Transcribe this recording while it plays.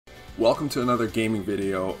Welcome to another gaming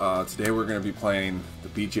video. Today we're going to be playing the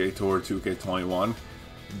PGA Tour 2K21,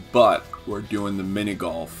 but we're doing the mini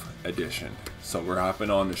golf edition. So we're hopping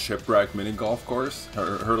on the Shipwrecked mini golf course.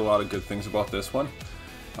 Heard a lot of good things about this one.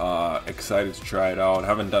 Excited to try it out.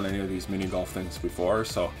 Haven't done any of these mini golf things before,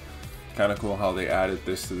 so kind of cool how they added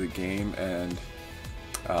this to the game, and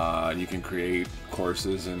you can create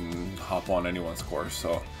courses and hop on anyone's course.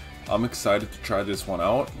 So I'm excited to try this one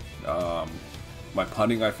out. My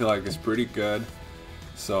putting, I feel like, is pretty good,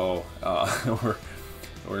 so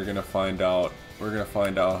we're gonna find out. We're gonna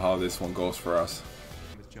find out how this one goes for us. My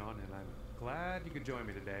name is John, and I'm glad you could join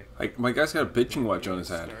me today. My guy's got a pitching wedge on his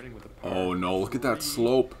head. Oh no! Look at that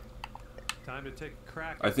slope. Time to take a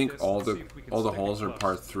crack. I think all the holes are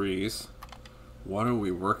par 3s. What are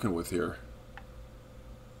we working with here?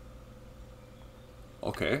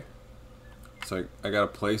 Okay, so I gotta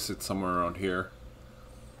place it somewhere around here.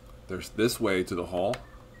 There's this way to the hole.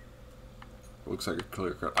 Looks like a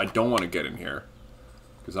clear cut. I don't want to get in here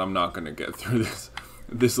because I'm not going to get through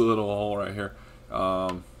this little hole right here.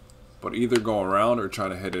 But either go around or try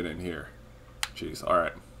to hit it in here. Jeez. All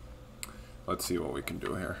right. Let's see what we can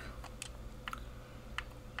do here.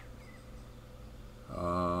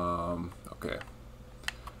 Okay.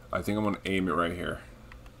 I think I'm going to aim it right here.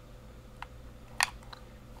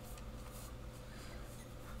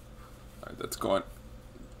 All right, that's going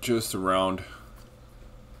just around.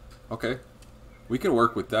 Okay, we can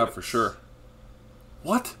work with that for sure.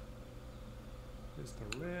 What? Just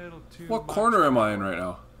a little too what corner am I in right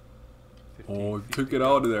now? Oh, it took it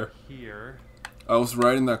out of there. Here. I was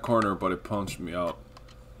right in that corner, but it punched me out.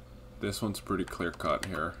 This one's pretty clear cut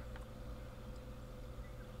here.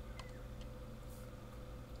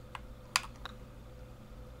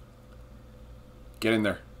 Get in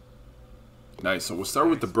there. Nice. So we'll start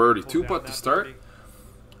with the birdie. 2 putt to start.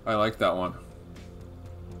 I like that one.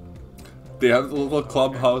 They have the little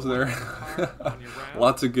clubhouse there.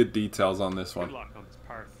 Lots of good details on this one. Good luck on this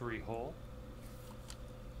par 3 hole.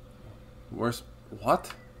 Where's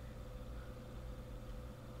what?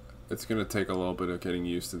 It's gonna take a little bit of getting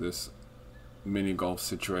used to this mini golf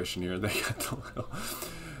situation here. They got the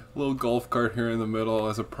little golf cart here in the middle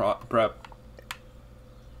as a prep.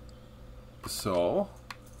 So,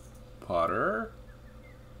 putter.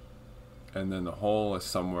 And then the hole is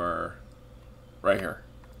somewhere right here.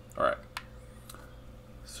 Alright.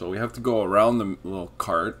 So we have to go around the little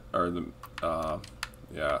cart, or the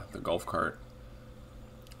golf cart.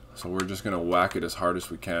 So we're just going to whack it as hard as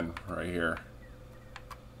we can right here.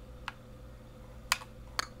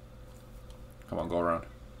 Come on, go around.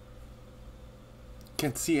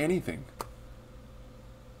 Can't see anything.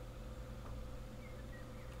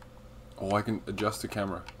 Oh, I can adjust the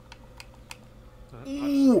camera. I'm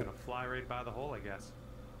just gonna fly right by the hole, I guess.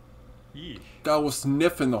 Yeesh. That was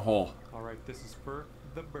sniffing the hole. Alright, this is for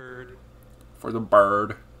the bird. For the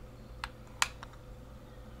bird.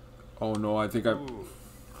 Oh no, I think Ooh,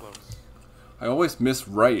 close. I always miss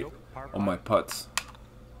right Nope, par on my putts.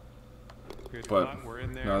 Good But putt, we're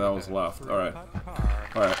in there no, that with was left. 3 Alright. putt par.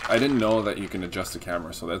 Alright, I didn't know that you can adjust the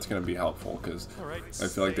camera, so that's going to be helpful, because Alright, I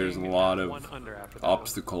feel like there's a staying lot at of 1 under after that.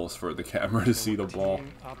 obstacles for the camera to see the ball.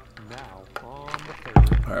 Teeing up now on the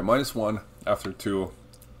 3rd. Alright, -1 after 2.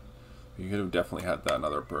 You could have definitely had that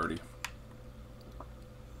another birdie.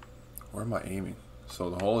 Where am I aiming? So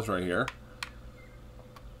the hole is right here.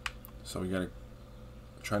 So we gotta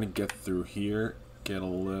try to get through here, get a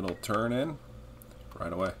little turn in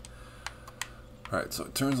right away. Alright, so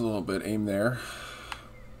it turns a little bit, aim there.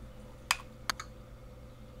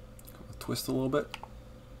 Twist a little bit.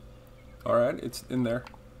 Alright, it's in there.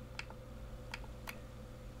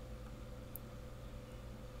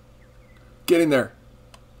 Get in there.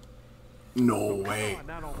 No way. Oh,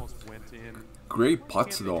 that almost went in. Great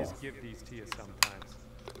putts Can't they though. just give these to you sometimes?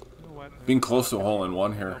 You know what? Being close to a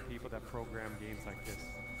hole-in-one I know here. people that program games like this.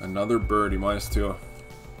 Another birdie, -2.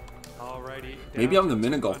 Alrighty, Maybe down I'm the to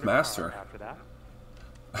mini 2 golf under master. par after that.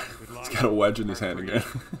 Good He's luck. got a wedge in his Par hand 3. again.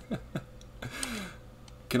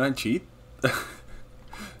 Can I cheat?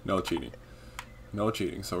 No cheating. No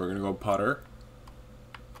cheating. So we're gonna go putter.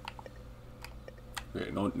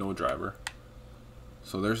 Okay, no driver.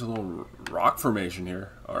 So there's a little rock formation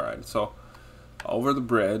here. Alright, so over the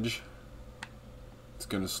bridge. It's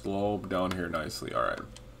gonna slope down here nicely. Alright.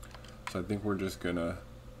 So I think we're just gonna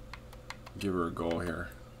give her a go here.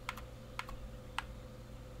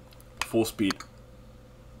 Full speed.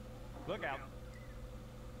 Look out.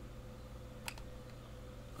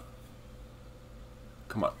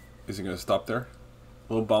 Come on. Is he going to stop there?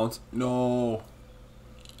 A little bounce. No.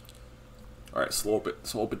 Alright, slope it.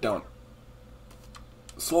 Slope it down.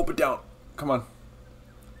 Slope it down. Come on.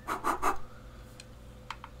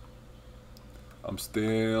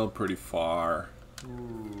 still pretty far.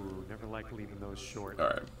 Ooh, never like leaving those short.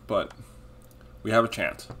 Alright, but we have a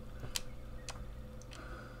chance.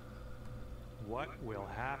 What will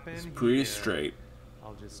happen? It's pretty here? straight.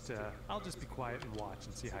 I'll just be quiet and watch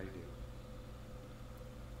and see how you do.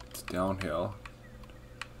 It's downhill.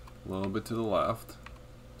 A little bit to the left.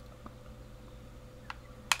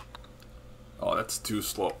 Oh, that's too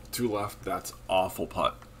slow. Too left. That's awful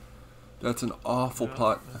putt. That's an awful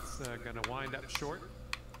putt. That's gonna wind up short.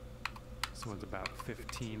 This one's about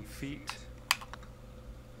 15 feet.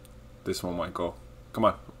 This one might go. Come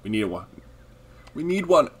on. We need one. We need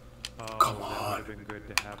one. Oh, Come that on. would have been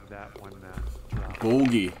good to have that one drop.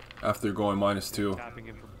 Bogey after going -2 Tapping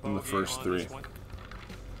in, for in the bogey first on 3. this one.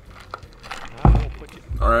 We'll put you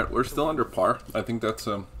Alright, we're still under par. I think that's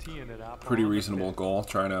a teeing it up pretty on the reasonable pin. goal.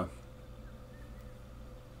 Trying to...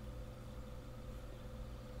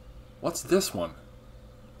 What's this one?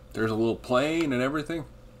 There's a little plane and everything.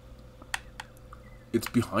 It's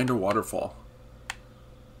behind a waterfall.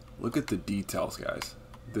 Look at the details, guys.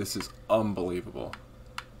 This is unbelievable.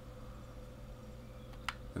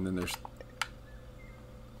 And then there's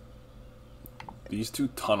these 2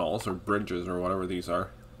 tunnels or bridges or whatever these are.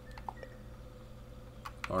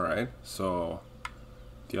 Alright, so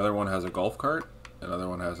the other one has a golf cart, another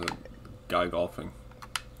one has a guy golfing.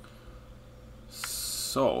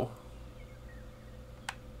 So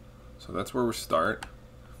that's where we start.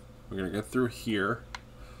 We're gonna get through here,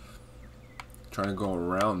 trying to go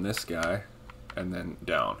around this guy, and then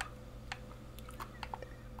down.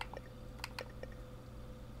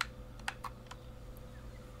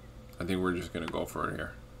 I think we're just gonna go for it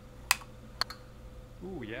here.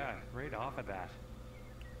 Ooh, yeah, right off of that.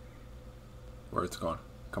 Where it's going.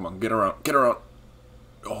 Come on, get around, get around.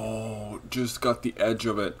 Oh, just got the edge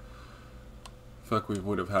of it. I feel like we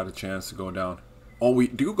would have had a chance to go down. Oh, we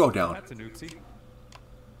do go down. That's an oopsie.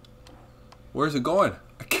 Where's it going?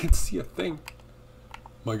 I can't see a thing.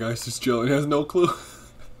 My guy's just chilling. He has no clue.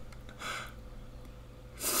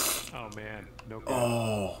 Oh man, no good.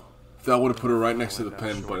 Oh, that would have put it right next to the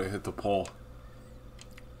pin, but it hit the pole.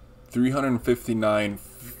 359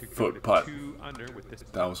 foot putt. 2 under with this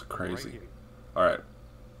That was crazy. All right.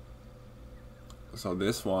 So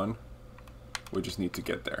this one, we just need to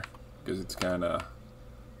get there because it's kind of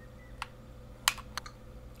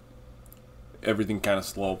everything kind of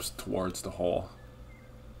slopes towards the hole.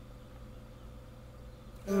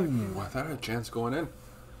 Ooh, I thought I had a chance going in.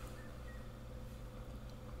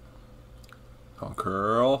 Come on,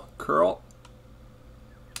 curl, curl.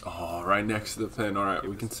 Oh, right next to the pin. All right,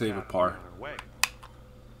 we can save a par.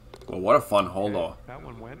 Well, what a fun hole, though. That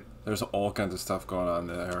one went. There's all kinds of stuff going on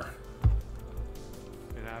there.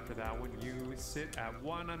 And after that one, you sit at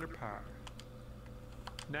 1 under par.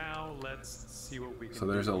 Now let's see what we can do. So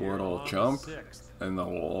there's a here little on the jump 6th. and a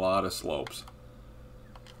lot of slopes.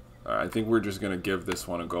 I think we're just gonna give this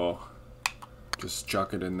one a go. Just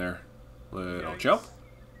chuck it in there. Little jump.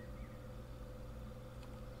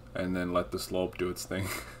 And then let the slope do its thing.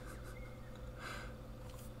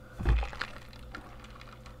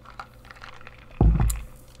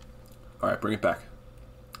 Alright, bring it back.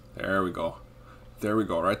 There we go. There we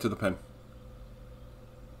go, right to the pin.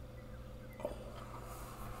 Oh.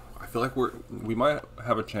 I feel like we might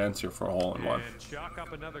have a chance here for a hole in one. And chalk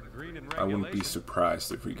up another green in I wouldn't be regulation.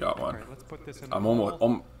 surprised if we got one. Alright, let's put this in I'm the almost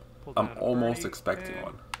hole, pull I'm down a almost birdie, expecting and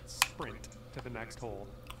one. Sprint to the next hole.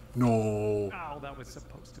 No. Oh, that was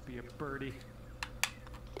supposed to be a birdie.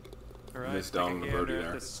 Alright, Missed down on the birdie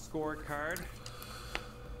there. The scorecard.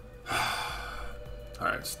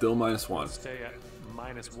 Alright, still -1. Stay at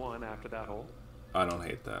 -1 after that hole. I don't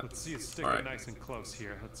hate that. Let's see it stick Alright. it nice and close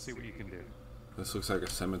here. Let's see what you can do. This looks like a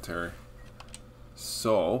cemetery.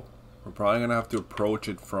 So, we're probably going to have to approach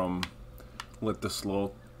it from... Let the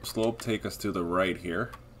slope take us to the right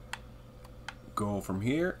here. Go from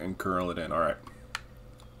here and curl it in. Alright.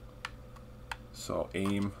 So,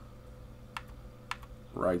 aim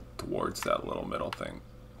right towards that little middle thing.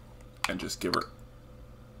 And just give her...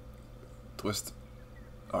 Twist.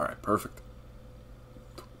 Alright, perfect.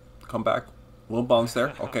 Come back. A little bounce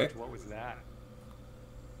there. Okay. What was that?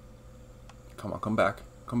 Come on, come back.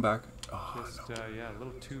 Come back. Oh, Just, no. yeah, a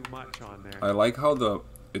little too much on there. I like how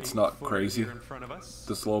it's not 8 crazy. here in front of us.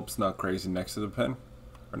 The slope's not crazy next to the pin.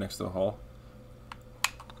 Or next to the hole.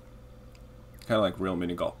 Kind of like real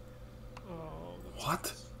mini golf. Oh,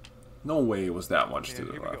 What? No way it was that much and to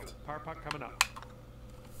the here we go. left. Par putt coming up.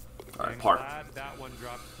 Alright, And par. glad that one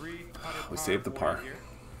dropped 3 putted We par saved the for par. you here.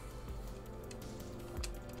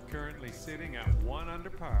 Currently sitting at 1 under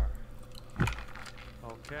par.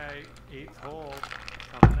 Okay, 8th hole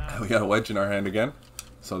coming up. We got a wedge in our hand again.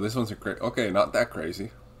 So this one's a great. Okay, not that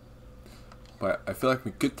crazy. But I feel like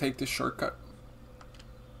we could take this shortcut.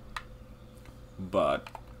 But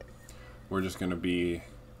we're just gonna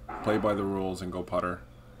play by the rules and go putter.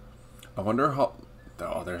 I wonder how.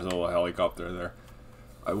 Oh, there's a little helicopter there.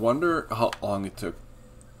 I wonder how long it took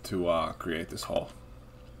to create this hole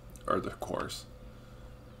or the course.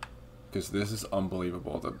 Because this is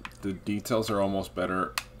unbelievable. The details are almost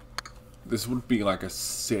better. This would be like a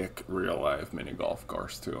sick real life mini golf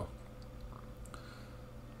course too.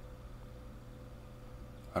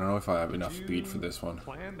 I don't know if I have enough speed for this one.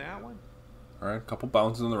 Plan that one? Alright, couple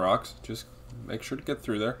bounces on the rocks. Just make sure to get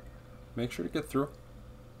through there. Make sure to get through.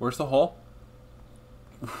 Where's the hole?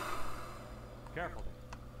 Careful.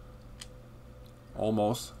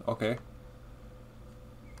 Almost. Okay.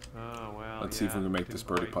 Oh, well, Let's see if we can make this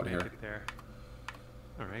birdie putt here.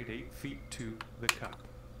 Alright, 8 feet to the cup.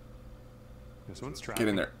 This one's trapped. Get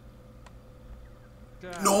in there.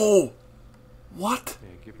 No! What? Yeah,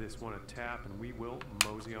 give this one a tap and we will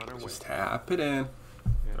mosey on our way. Just tap it in.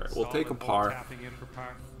 Alright, we'll take a par. Tapping in for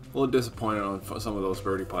par. A little disappointed on some of those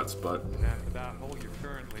birdie putts, but And after that hole, you're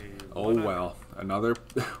currently oh well. Another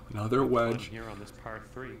wedge. Here on this par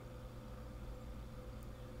 3.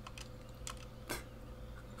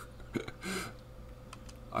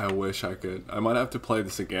 I wish I could. I might have to play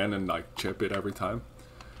this again and like chip it every time.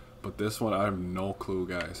 But this one I have no clue,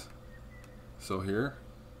 guys. So here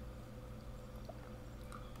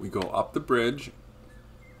we go up the bridge.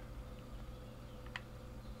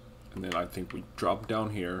 And then I think we drop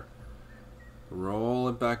down here. Roll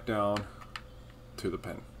it back down to the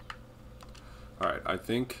pin. Alright, I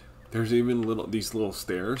think there's even these little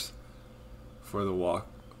stairs for the walk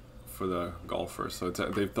for the golfers. So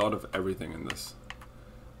they've thought of everything in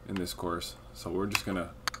this course. So we're just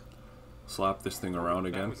gonna slap this thing around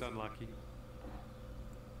again. That was unlucky.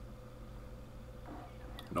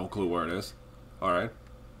 No clue where it is. Alright.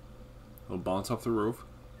 We'll bounce off the roof.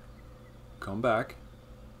 Come back.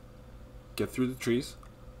 Get through the trees.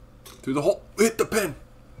 Through the hole. Hit the pin!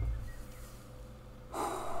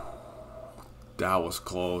 That was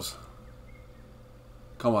close.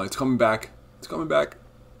 Come on, it's coming back. It's coming back.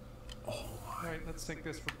 Alright, let's sink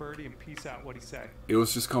this for birdie and peace out. What'd he say? It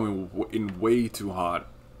was just coming in way too hot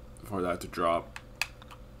for that to drop.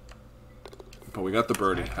 But we got the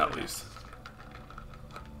birdie, at least.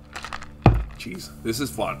 Jeez, this is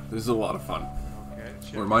fun. This is a lot of fun.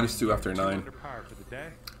 Okay, We're -2 after 9. Under par for the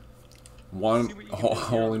day. One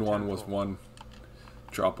hole in one was one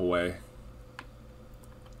drop away.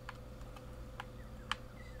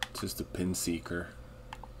 Just a pin seeker.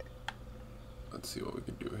 Let's see what we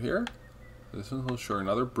can do here. This is a little short.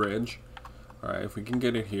 Another bridge. Alright, if we can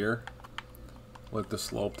get it here, let the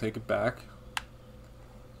slope take it back.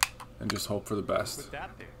 And just hope for the best. Put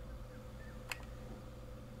that there.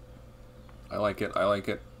 I like it. I like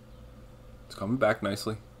it. It's coming back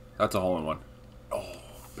nicely. That's a hole in one. Oh,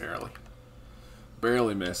 barely.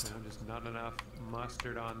 Barely missed. No, just not enough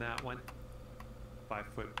mustard on that one.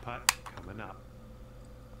 5-foot putt coming up.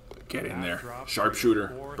 Get in there. Sharpshooter.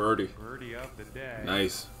 Birdie. Birdie of the day.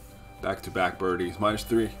 Nice. Back-to-back birdies.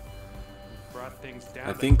 -3. Brought things down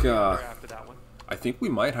I think after that one. I think we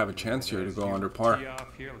might have a chance here to go under par.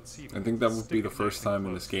 I think that would be the first time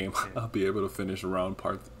in this game I'll be able to finish around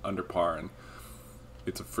under par, and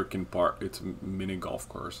it's a freaking par. It's a mini golf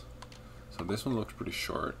course. So this one looks pretty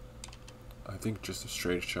short. I think just a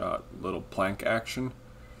straight shot. Little plank action.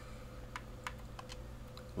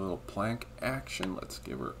 Little plank action. Let's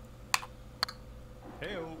give her.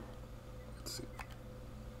 Hey-o. Let's see.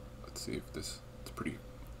 Let's see if this. It's pretty.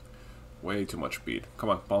 Way too much speed. Come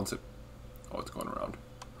on, bounce it. Oh, it's going around.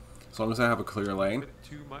 As long as I have a clear lane.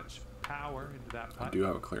 Too much power into that putt. I do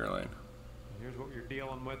have a clear lane. Here's what you're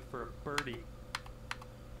dealing with for a birdie.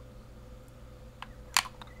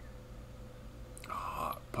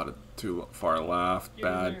 Putted too far left.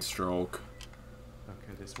 Bad stroke.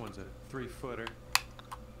 Okay, this one's a 3-footer.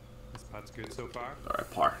 This putt's good so far. Alright,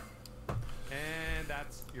 par. And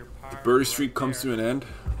that's your par. The birdie streak comes to an end.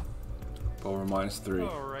 But we're -3.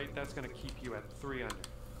 Alright, that's going to keep you at 3 under.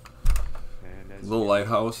 And as Little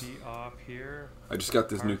lighthouse. tee off here, I just got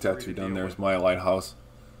this new par 3 tattoo to done. deal There's with. my lighthouse.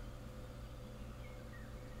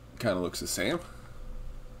 Kind of looks the same.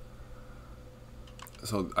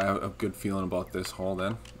 So I have a good feeling about this hole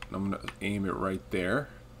then. I'm gonna aim it right there.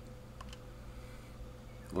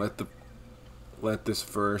 Let this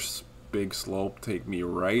first big slope take me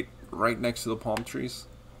right next to the palm trees.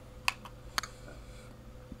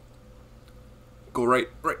 Go right.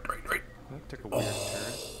 That took a weird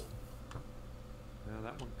turn. Now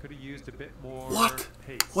that one could have used a bit more What?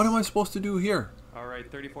 pace. What am I supposed to do here?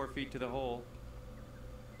 Alright, 34 feet to the hole.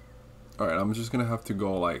 Alright, I'm just gonna have to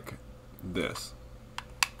go like this.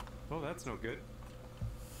 Oh, that's no good.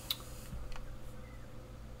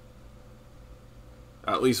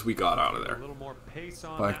 At least we got out of A there. little more pace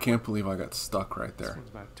on But I that can't believe I got stuck right This there. one's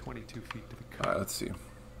about 22 feet to the cut. Alright, let's see.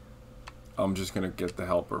 I'm just gonna get the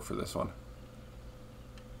helper for this one.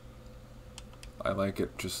 I like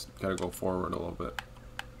it, just gotta go forward a little bit.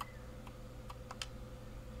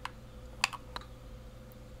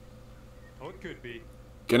 Oh, it could be.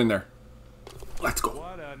 Get in there. Let's go.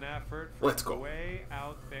 What an effort from Let's go. way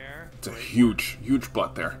out there. It's a Great huge, huge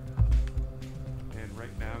butt there. And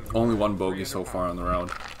right now, you Only are one 3 bogey under so par. far on the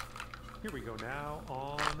round. Here we go now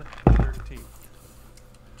on 13th.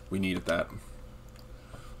 We needed that.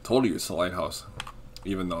 Told you it's a lighthouse.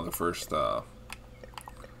 Even though the first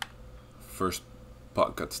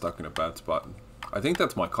putt got stuck in a bad spot. I think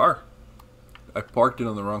that's my car. I parked it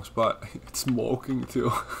on the wrong spot. It's smoking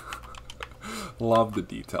too. Love the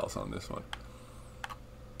details on this one.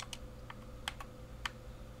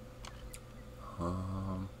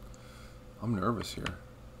 I'm nervous here.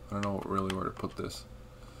 I don't know really where to put this.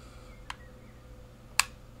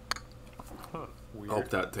 Huh, weird. Hope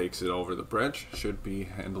that takes it over the bridge. Should be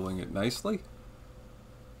handling it nicely.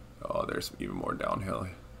 Oh, there's even more downhill.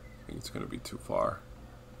 I think it's going to be too far.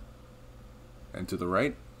 And to the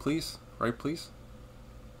right, please. Right, please.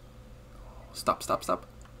 Stop, stop, stop.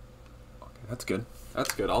 Okay, that's good.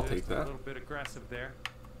 That's good. I'll take A that. little bit aggressive there.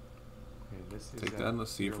 And this is Take that.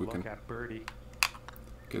 Let's see if we can at birdie.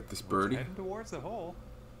 get this birdie. Heading towards the hole.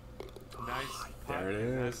 Nice. There it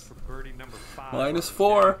and that's is. for birdie number 5.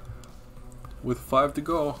 -4 with 5 to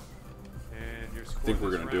go. And your I score think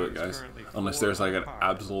we're this going to do it, round is guys. currently Unless 4 there's like an under par.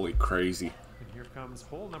 absolutely crazy, And here comes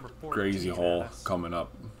hole number 14. crazy hole That's- coming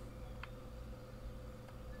up.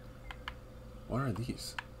 What are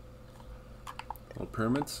these? Little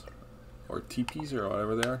pyramids? Or teepees or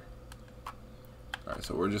whatever they are? Alright,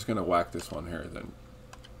 so we're just going to whack this one here then.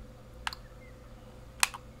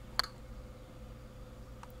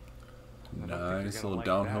 I don't think you're Nice gonna little like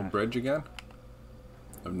downhill that. bridge again.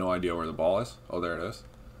 I have no idea where the ball is. Oh, there it is.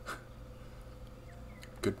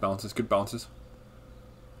 Good bounces, good bounces.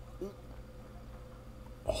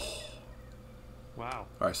 Oh. Wow.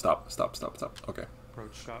 Alright, stop, stop, stop, stop. Okay.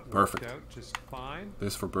 Approach shot worked Perfect. out just fine.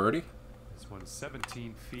 This for birdie. This one's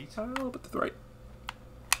 17 feet. A little bit to the right.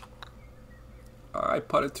 I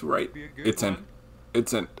putted to right. Be a good It's in. one.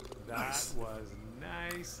 It's in. That Nice. was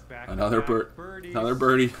nice. Back Another birdies. Another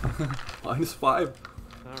birdie. -5.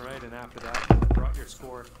 All right, and after that, you brought your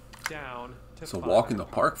score down to It's a 5 walk in the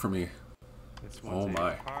under park for me. This Oh one's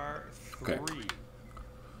my. a par 3. Okay.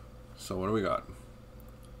 So what do we got?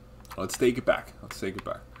 Let's take it back. Let's take it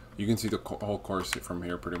back. You can see the whole course from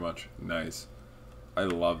here pretty much. Nice. I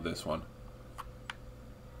love this one.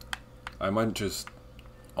 I might just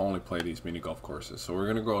only play these mini golf courses. So we're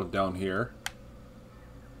going to go down here.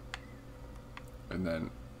 And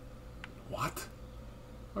then... What?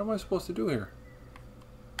 What am I supposed to do here?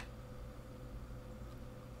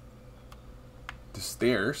 The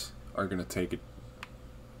stairs are going to take it.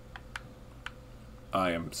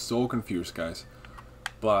 I am so confused, guys.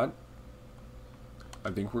 But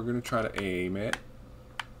I think we're going to try to aim it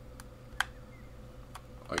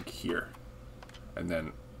like here. And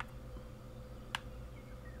then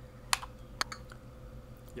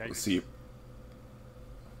Yikes. let's see.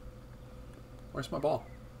 Where's my ball?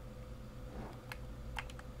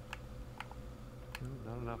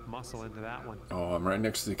 Not enough muscle into that one. Oh, I'm right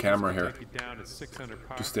next to the camera here. Take you down to 6 under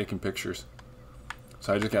par. Just taking pictures.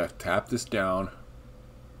 So I just gotta tap this down.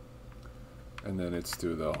 And then it's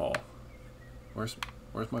to the hole. Where's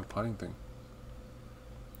my putting thing?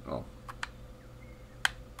 Oh.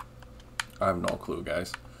 I have no clue,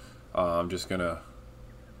 guys. I'm just gonna...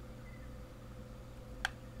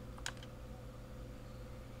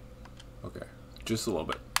 Okay. Just a little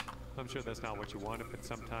bit. I'm sure that's not what you wanted, but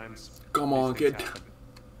sometimes. Come on, these things kid. happen.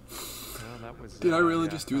 Well, that was, Did I really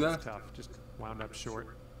yeah, just do was that? Tough. Just wound up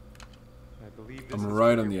short. I believe this I'm is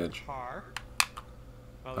right for on the your edge. Par.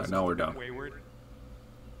 Well, Alright, this now is we're a bit down. Wayward.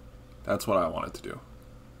 That's what I wanted to do.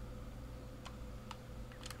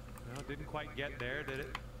 No, didn't quite get there, did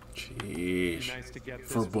it? Jeez. Be nice to get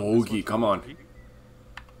this For one. This bogey, one's come for on. bogey.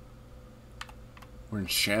 We're in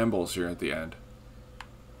shambles here at the end.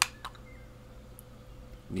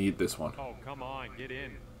 Need this one. Oh, come on, get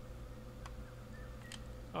in.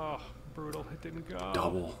 Oh, brutal. It didn't go.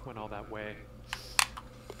 Double. Went all that way.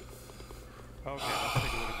 Okay, let's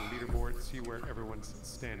take a look at the leaderboard, see where everyone's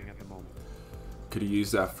standing at the moment. Could have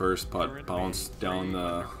used that first putt, Currently bounced down 3 the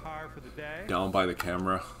under par for the day. down by the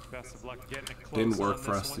camera. Best of luck getting it close. Didn't work on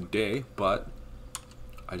for this us one. today, but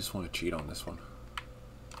I just want to cheat on this one.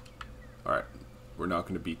 Alright, we're not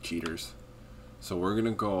going to be cheaters. So we're going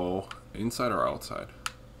to go inside or outside.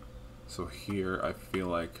 So here I feel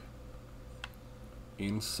like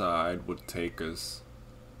inside would take us...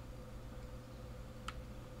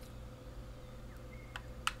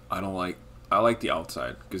 I like the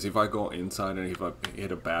outside, because if I go inside and if I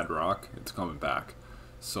hit a bad rock, it's coming back.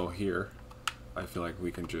 So here, I feel like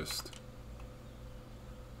we can just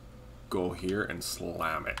go here and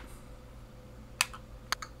slam it.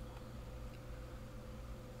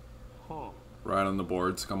 Right on the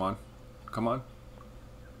boards, come on. Come on.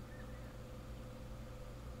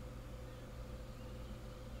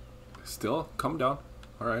 Still, come down.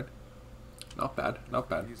 Alright. Not bad, not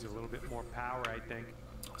bad. Use a little bit more power, I think.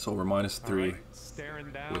 So we're -3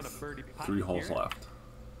 Staring down with a birdie 3 holes here. left.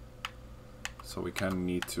 So we kind of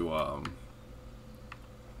need to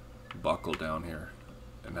buckle down here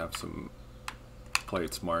and have some play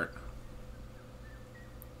it smart.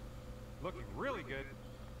 Looking really good.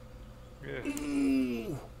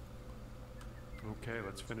 Okay,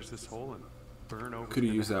 let's finish this hole and burn over. Could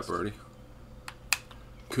have used that birdie.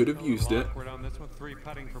 Could have used it. Awkward on this one, 3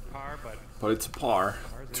 putting for par, But it's a par.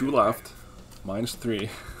 2 left. -3.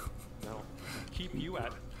 no, keep you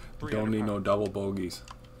at 3 Don't under need par. no double bogeys.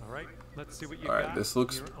 All right, let's see what you Alright, got. this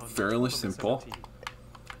looks here on fairly number simple. 17.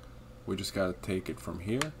 We just gotta take it from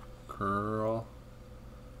here. Curl.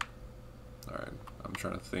 Alright, I'm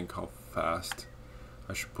trying to think how fast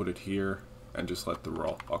I should put it here and just let the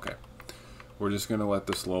roll. Okay. We're just gonna let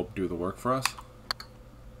the slope do the work for us.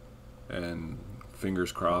 And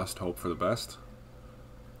fingers crossed, hope for the best.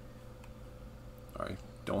 Alright,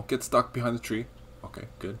 don't get stuck behind the tree. Okay,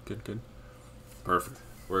 good, good, good. Perfect.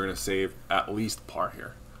 We're gonna save at least par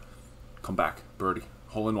here. Come back, birdie.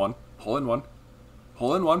 Hole in one. Hole in one.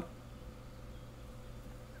 Hole in one.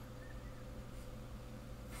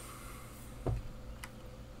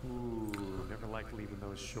 Ooh, never like leaving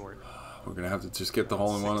those short. We're gonna have to just get the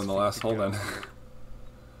hole in one on the last hole then.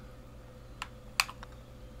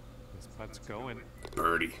 This putt's going.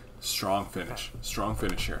 Birdie. Strong finish. Strong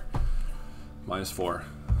finish here. -4.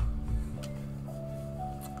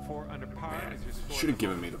 4 under par. Man, is your score should have at the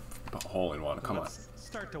given me the hole in one. Come on. Let's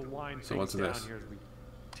start to wind So things what's down this? here as we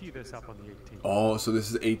tee this up on the 18th. Oh, so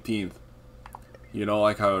this is 18th. You know,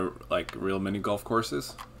 like how like real mini golf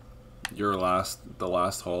courses, the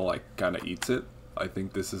last hole like kind of eats it. I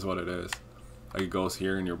think this is what it is. Like it goes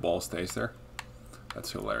here and your ball stays there.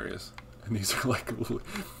 That's hilarious. And these are like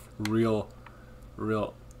real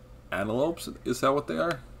antelopes. Is that what they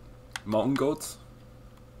are? Mountain goats?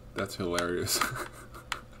 That's hilarious.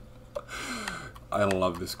 I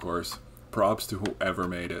love this course. Props to whoever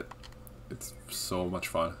made it. It's so much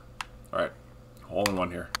fun. Alright, hole in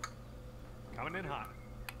one here. Coming in hot.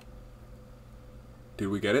 Did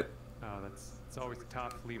we get it? Oh, it's always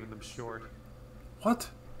tough leaving them short. What?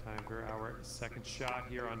 Time for our second shot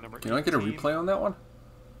here on number 18. Can I get a replay on that one?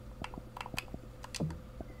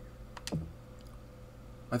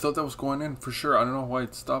 I thought that was going in for sure. I don't know why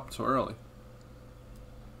it stopped so early.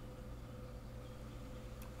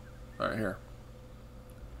 Alright, here.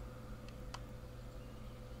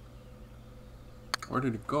 Where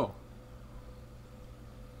did it go?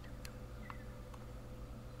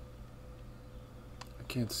 I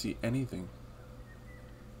can't see anything.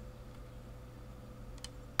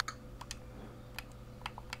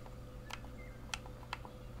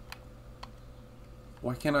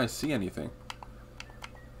 Why can't I see anything?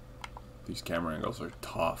 These camera angles are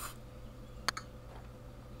tough.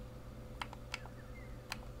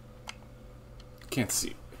 Can't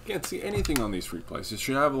see anything on these replays. It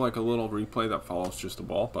should have like a little replay that follows just the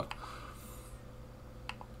ball, but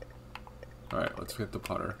alright, let's hit the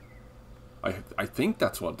putter. I think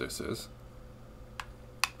that's what this is.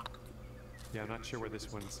 Yeah, I'm not sure where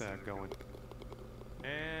this one's going.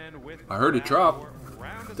 And with I heard it that, drop. our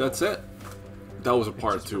round is That's over. it. That was a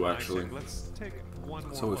par Just 2 relaxing. actually. Let's take one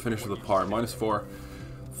more So we look finished at with a what par, you just did. -4.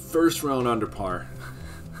 First round under par.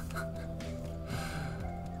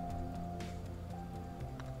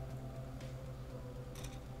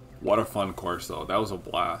 What a fun course though. That was a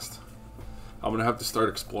blast. I'm gonna have to start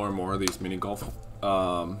exploring more of these mini golf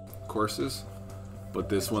courses, but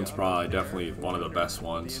this one's probably definitely one of the best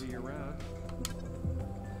ones.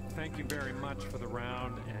 Thank you very much for the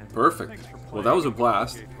round. And Perfect. thanks for Well, that was a playing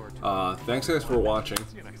blast. PGA Tour 2. Thanks guys for watching.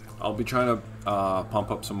 See you next time. I'll be trying to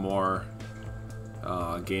pump up some more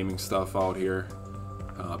gaming stuff out here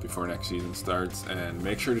before next season starts, and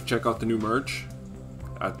make sure to check out the new merch.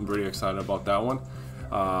 I'm really excited about that one.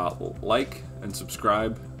 Like and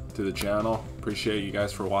subscribe to the channel. Appreciate you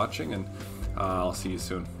guys for watching, and I'll see you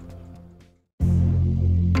soon.